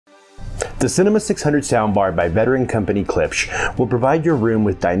The Cinema 600 soundbar by veteran company Klipsch will provide your room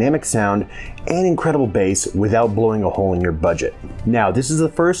with dynamic sound and incredible bass without blowing a hole in your budget. Now, this is the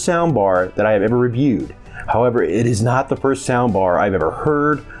first soundbar that I have ever reviewed. However, it is not the first soundbar I've ever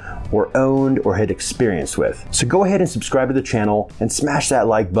heard or owned or had experience with. So go ahead and subscribe to the channel and smash that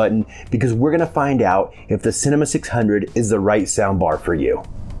like button, because we're gonna find out if the Cinema 600 is the right soundbar for you.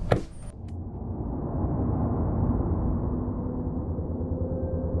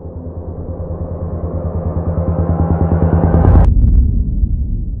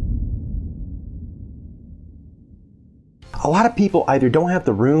 A lot of people either don't have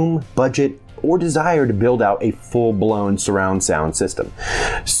the room, budget, or desire to build out a full-blown surround sound system.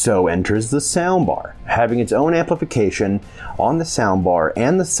 So enters the soundbar, having its own amplification on the soundbar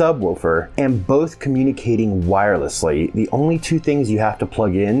and the subwoofer, and both communicating wirelessly. The only two things you have to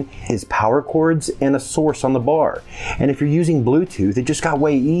plug in is power cords and a source on the bar. And if you're using Bluetooth, it just got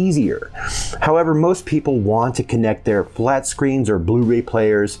way easier. However, most people want to connect their flat screens or Blu-ray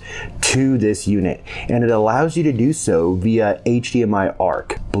players to this unit, and it allows you to do so via HDMI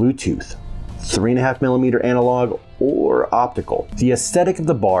ARC, Bluetooth, 3.5mm analog, or optical. The aesthetic of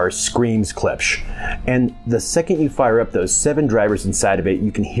the bar screams Klipsch, and the second you fire up those 7 drivers inside of it,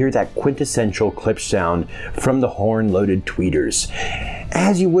 you can hear that quintessential Klipsch sound from the horn-loaded tweeters,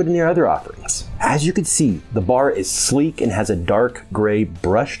 as you would in their other offerings. As you can see, the bar is sleek and has a dark gray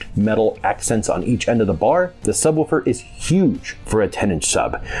brushed metal accents on each end of the bar. The subwoofer is huge for a 10-inch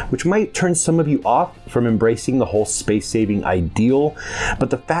sub, which might turn some of you off from embracing the whole space-saving ideal, but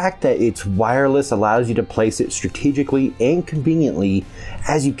the fact that it's wireless allows you to place it strategically and conveniently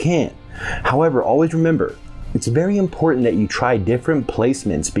as you can. However, always remember, it's very important that you try different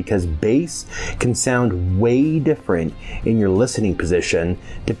placements, because bass can sound way different in your listening position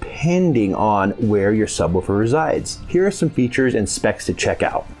depending on where your subwoofer resides. Here are some features and specs to check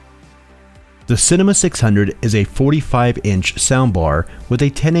out. The Cinema 600 is a 45-inch soundbar with a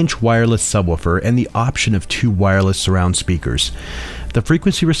 10-inch wireless subwoofer and the option of 2 wireless surround speakers. The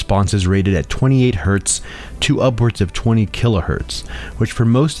frequency response is rated at 28 Hz to upwards of 20 kHz, which for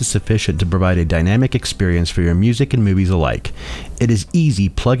most is sufficient to provide a dynamic experience for your music and movies alike. It is easy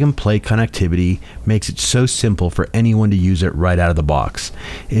plug-and-play connectivity, makes it so simple for anyone to use it right out of the box.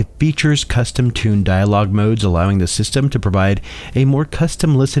 It features custom-tuned dialogue modes, allowing the system to provide a more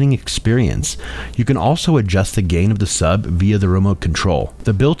custom listening experience. You can also adjust the gain of the sub via the remote control.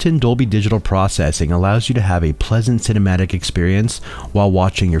 The built-in Dolby Digital processing allows you to have a pleasant cinematic experience while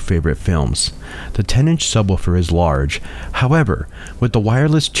watching your favorite films. The 10-inch subwoofer is large. However, with the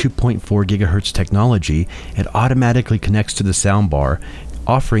wireless 2.4 GHz technology, it automatically connects to the soundbar,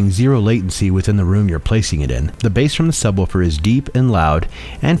 offering zero latency within the room you're placing it in. The bass from the subwoofer is deep and loud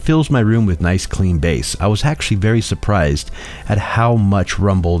and fills my room with nice clean bass. I was actually very surprised at how much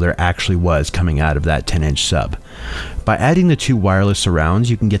rumble there actually was coming out of that 10-inch sub. By adding the 2 wireless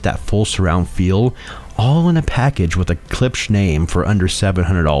surrounds, you can get that full surround feel, all in a package with a Klipsch name for under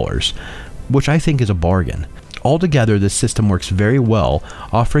 $700, which I think is a bargain. Altogether, this system works very well,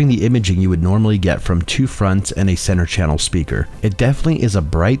 offering the imaging you would normally get from 2 fronts and a center channel speaker. It definitely is a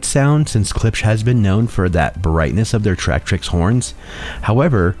bright sound, since Klipsch has been known for that brightness of their Tractrix horns.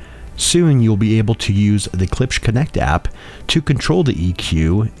 However, soon you'll be able to use the Klipsch Connect app to control the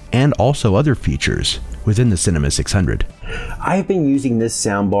EQ and also other features within the Cinema 600. I've been using this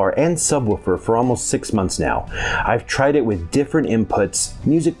soundbar and subwoofer for almost 6 months now. I've tried it with different inputs,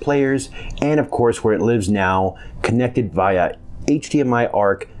 music players, and of course where it lives now, connected via HDMI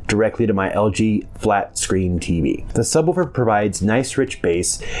ARC directly to my LG flat screen TV. The subwoofer provides nice rich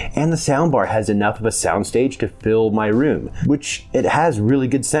bass, and the soundbar has enough of a soundstage to fill my room, which it has really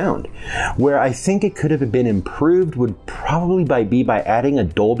good sound. Where I think it could have been improved would probably be by adding a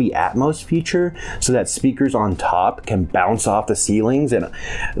Dolby Atmos feature, so that speakers on top can bounce off the ceilings and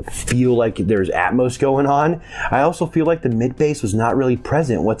feel like there's Atmos going on. I also feel like the mid bass was not really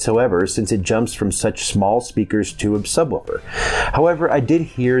present whatsoever, since it jumps from such small speakers to a subwoofer. However, I did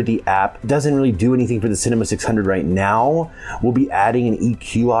hear the app doesn't really do anything for the Cinema 600 right now. We'll be adding an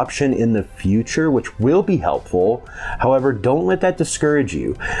EQ option in the future, which will be helpful. However, don't let that discourage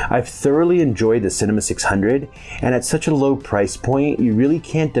you. I've thoroughly enjoyed the Cinema 600, and at such a low price point, you really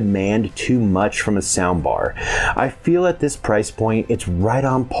can't demand too much from a soundbar. I feel at this price point, it's right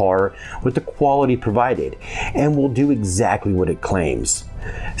on par with the quality provided, and will do exactly what it claims.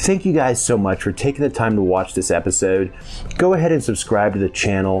 Thank you guys so much for taking the time to watch this episode. Go ahead and subscribe to the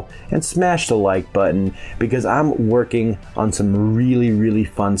channel and smash the like button because I'm working on some really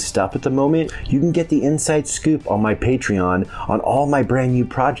fun stuff at the moment. You can get the inside scoop on my Patreon on all my brand new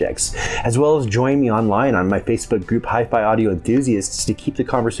projects, as well as join me online on my Facebook group HiFi Audio Enthusiasts to keep the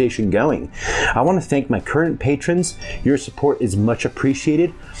conversation going. I want to thank my current patrons. Your support is much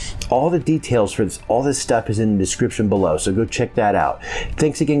appreciated. All the details for all this stuff is in the description below, so go check that out.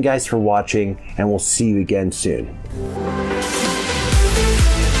 Thanks again guys for watching, and we'll see you again soon.